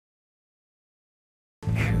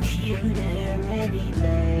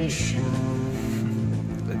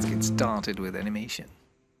Let's get started with animation.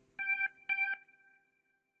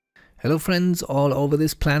 Hello friends all over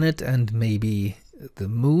this planet and maybe the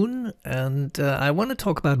moon, and I want to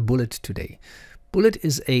talk about Bullet today. Bullet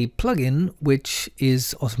is a plugin which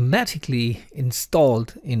is automatically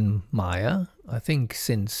installed in Maya, I think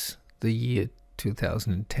since the year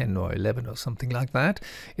 2010 or 11 or something like that.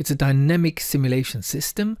 It's a dynamic simulation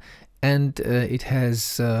system, and it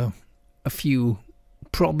has a few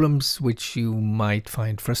problems which you might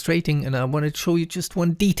find frustrating, and I want to show you just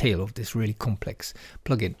one detail of this really complex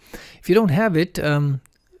plugin. If you don't have it,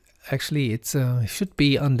 actually it should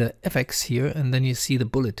be under FX here, and then you see the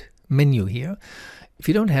Bullet menu here. If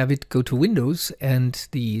you don't have it, go to Windows and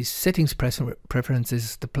the settings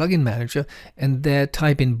preferences, the plugin manager, and there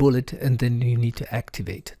type in Bullet, and then you need to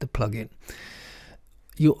activate the plugin.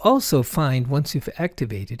 You also find, once you've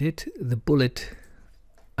activated it, the Bullet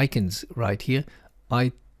icons right here.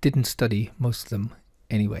 I didn't study most of them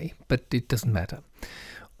anyway, but it doesn't matter.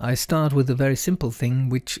 I start with a very simple thing,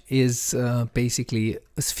 which is basically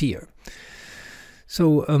a sphere.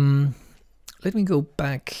 So let me go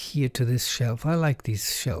back here to this shelf. I like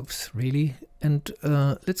these shelves really, and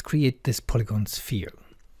let's create this polygon sphere.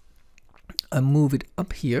 I move it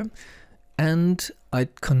up here, and I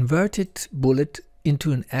converted Bullet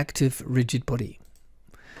into an active rigid body.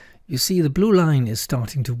 You see the blue line is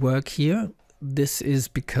starting to work here. This is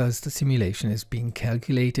because the simulation is being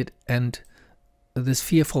calculated and the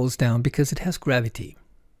sphere falls down because it has gravity.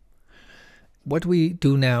 What we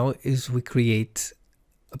do now is we create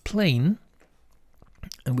a plane,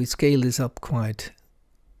 and we scale this up quite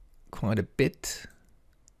a bit,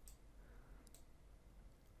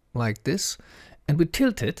 like this, and we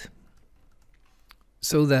tilt it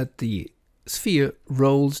so that the sphere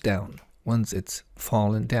rolls down. Once it's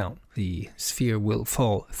fallen down, the sphere will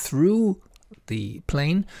fall through the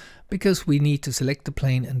plane, because we need to select the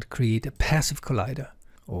plane and create a passive collider,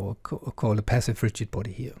 or call a passive rigid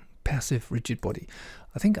body here. Passive rigid body.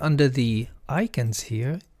 I think under the icons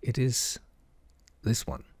here it is this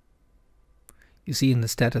one. You see in the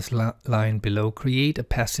status line below, create a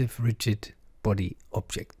passive rigid body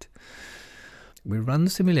object. We run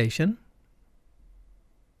the simulation,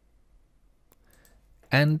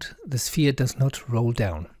 and the sphere does not roll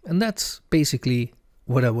down. And that's basically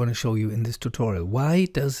what I want to show you in this tutorial. Why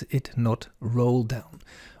does it not roll down?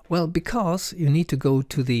 Well, because you need to go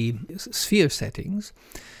to the sphere settings,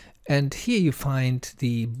 and here you find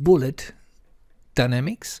the Bullet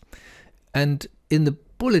dynamics, and in the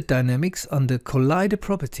Bullet dynamics under collider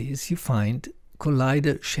properties you find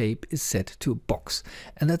collider shape is set to a box,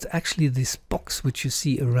 and that's actually this box which you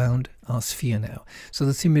see around our sphere now. So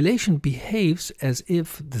the simulation behaves as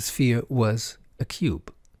if the sphere was a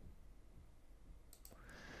cube.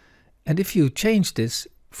 And if you change this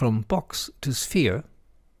from box to sphere,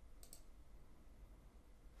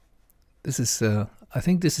 this is I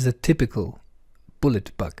think this is a typical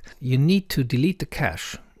Bullet bug. You need to delete the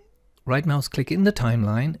cache. Right mouse click in the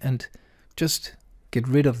timeline and just get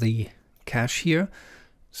rid of the cache here.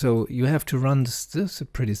 So you have to run this is a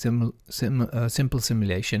pretty simple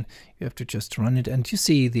simulation. You have to just run it, and you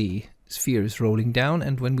see the sphere is rolling down,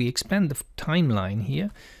 and when we expand the timeline here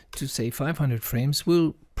to say 500 frames,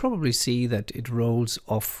 we'll probably see that it rolls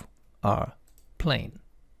off our plane.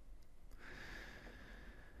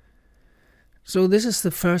 So this is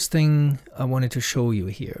the first thing I wanted to show you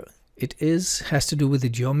here. It has to do with the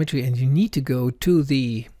geometry, and you need to go to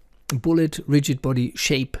the Bullet rigid body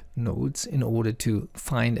shape nodes in order to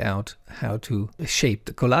find out how to shape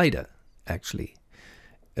the collider. Actually,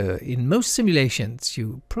 in most simulations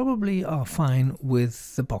you probably are fine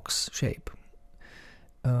with the box shape.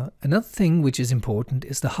 Another thing which is important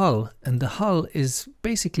is the hull, and the hull is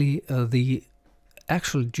basically the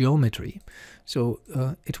actual geometry, so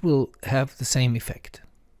it will have the same effect,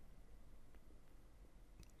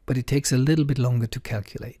 but it takes a little bit longer to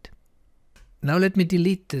calculate. Now let me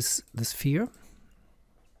delete the sphere.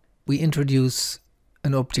 We introduce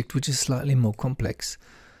an object which is slightly more complex,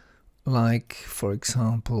 like for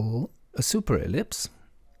example a super ellipse,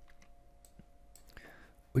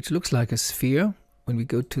 which looks like a sphere. When we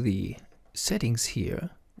go to the settings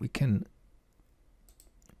here, we can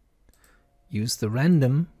use the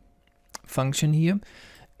random function here,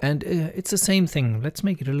 and it's the same thing. Let's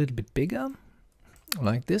make it a little bit bigger,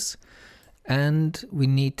 like this, and we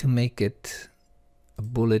need to make it a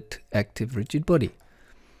Bullet active rigid body.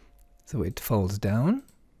 So it falls down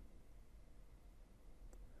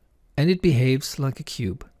and it behaves like a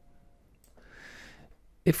cube.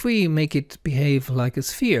 If we make it behave like a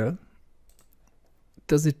sphere,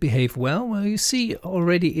 Does it behave well? Well, you see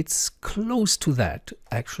already it's close to that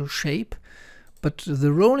actual shape, but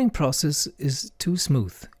the rolling process is too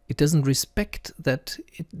smooth. It doesn't respect that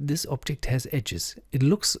this object has edges. It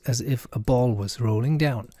looks as if a ball was rolling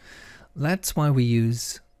down. That's why we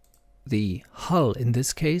use the hull in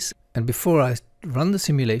this case. And before I run the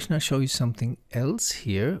simulation, I'll show you something else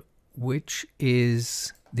here, which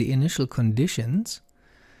is the initial conditions.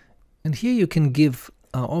 And here you can give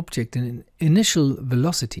our object an initial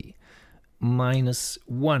velocity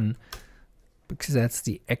 -1, because that's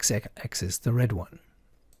the x-axis, the red one.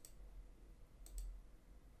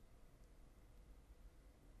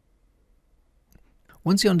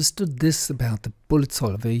 Once you understood this about the bullet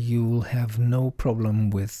solver, you will have no problem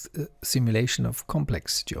with simulation of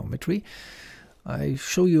complex geometry. I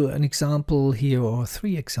show you an example here, or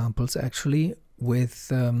 3 examples actually, with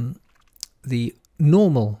the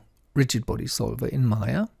normal rigid body solver in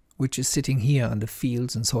Maya, which is sitting here under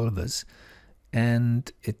fields and solvers,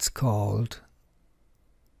 and it's called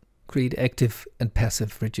create active and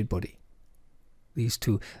passive rigid body. These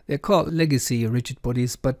two, they're called legacy rigid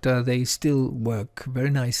bodies, but they still work very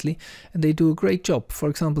nicely and they do a great job. For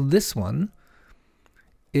example, this one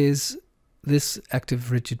is this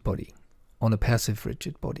active rigid body on a passive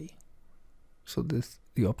rigid body. So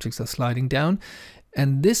the objects are sliding down,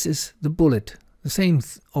 and this is the bullet, the same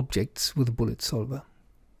objects with the bullet solver.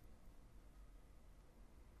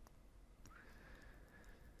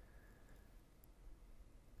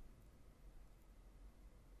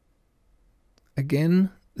 Again,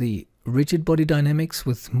 the rigid body dynamics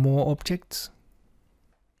with more objects.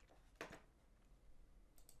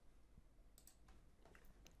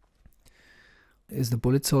 Is the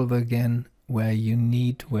bullet solver again, where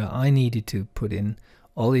I needed to put in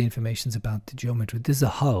all the information about the geometry. This is a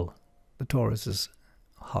hull, the torus's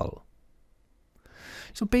hull.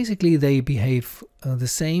 So basically they behave the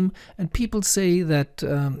same, and people say that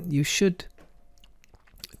you should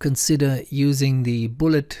consider using the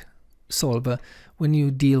bullet solver when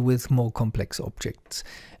you deal with more complex objects.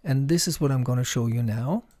 And this is what I'm going to show you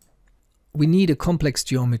now. We need a complex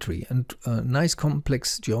geometry, and a nice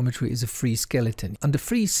complex geometry is a free skeleton. Under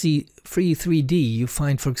free 3D you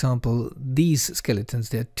find, for example, these skeletons.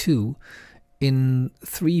 There are 2 in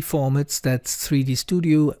 3 formats. That's 3D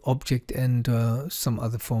Studio, Object, and some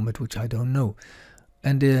other format which I don't know.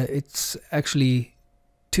 And it's actually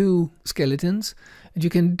 2 skeletons, and you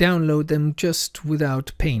can download them just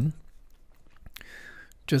without pain.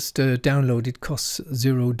 Just download it, costs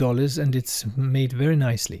 $0, and it's made very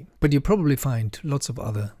nicely. But you probably find lots of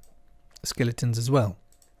other skeletons as well.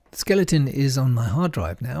 The skeleton is on my hard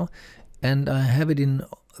drive now, and I have it in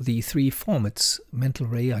the 3 formats, Mental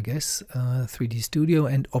Ray, I guess, 3D Studio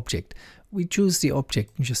and Object. We choose the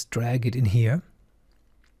object and just drag it in here.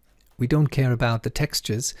 We don't care about the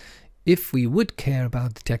textures. If we would care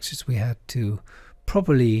about the textures, we had to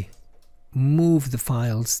properly move the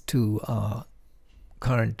files to our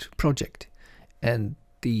current project and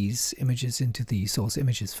these images into the source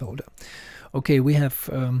images folder. Okay, we have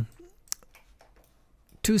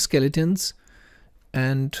 2 skeletons,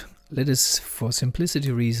 and let us, for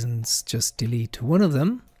simplicity reasons, just delete one of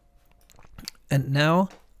them. And now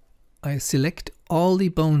I select all the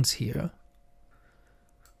bones here.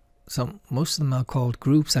 Most of them are called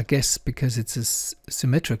groups, I guess, because it's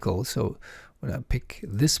symmetrical. So when I pick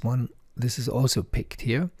this one, this is also picked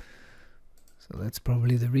here. So that's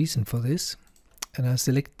probably the reason for this. And I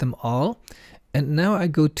select them all. And now I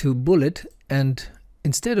go to bullet, and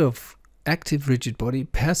instead of active rigid body,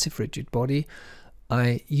 passive rigid body,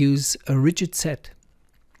 I use a rigid set.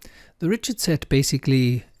 The rigid set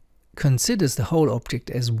basically considers the whole object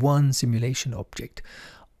as one simulation object.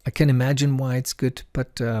 I can imagine why it's good,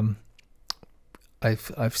 but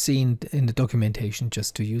I've seen in the documentation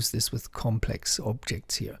just to use this with complex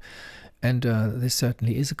objects here. And this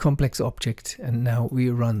certainly is a complex object, and now we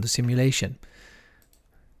run the simulation.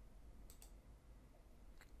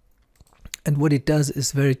 And what it does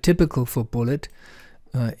is very typical for bullet.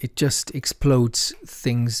 It just explodes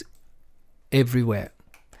things everywhere.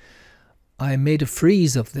 I made a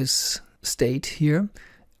freeze of this state here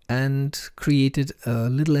and created a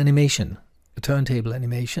little animation, a turntable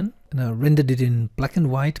animation, and I rendered it in black and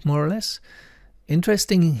white, more or less.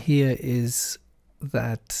 Interesting here is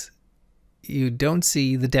that you don't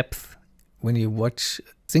see the depth when you watch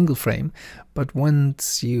single frame, but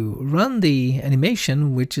once you run the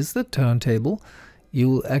animation, which is the turntable,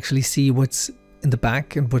 you'll actually see what's in the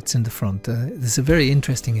back and what's in the front. This is a very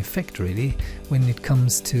interesting effect, really, when it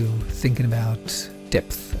comes to thinking about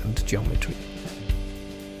depth and geometry.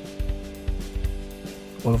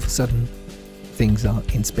 All of a sudden things are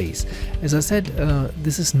in space. As I said,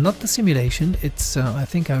 this is not the simulation. It's I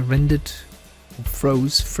think I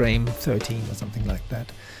froze frame 13 or something like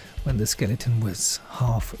that when the skeleton was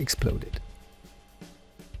half exploded.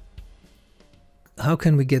 How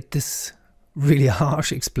can we get this really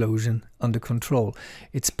harsh explosion under control?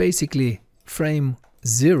 It's basically frame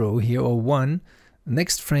 0 here, or 1.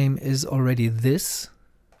 Next frame is already this,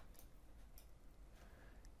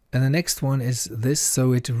 and the next one is this,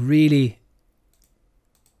 so it really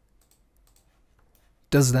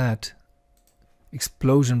does that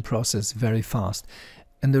explosion process very fast.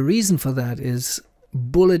 And the reason for that is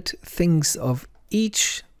Bullet thinks of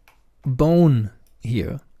each bone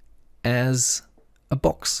here as a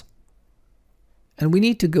box. And we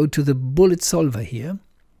need to go to the Bullet solver here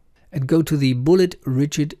and go to the Bullet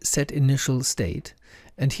rigid set initial state.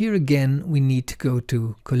 And here again we need to go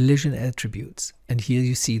to collision attributes, and here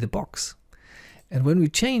you see the box. And when we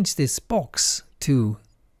change this box to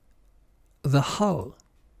the hull,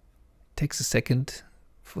 it takes a second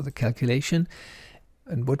for the calculation.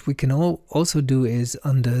 And what we can also do is,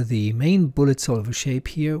 under the main Bullet solver shape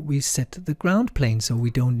here, we set the ground plane, so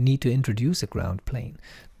we don't need to introduce a ground plane.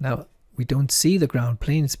 Now we don't see the ground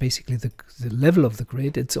plane, it's basically the level of the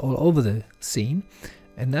grid, it's all over the scene.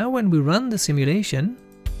 And now when we run the simulation,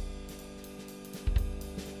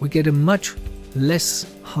 we get a much less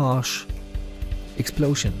harsh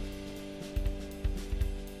explosion.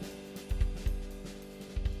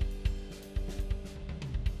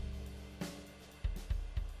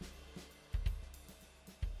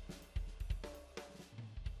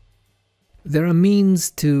 There are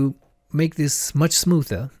means to make this much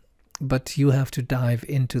smoother, but you have to dive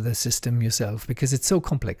into the system yourself because it's so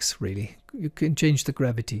complex, really. You can change the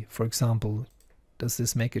gravity, for example. Does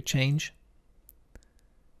this make a change?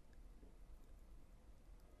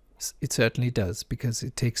 It certainly does, because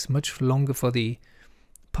it takes much longer for the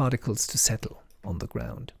particles to settle on the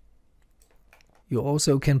ground. You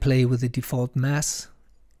also can play with the default mass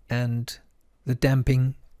and the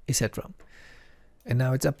damping, etc. And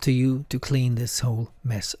now it's up to you to clean this whole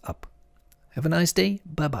mess up. Have a nice day.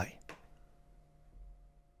 Bye-bye.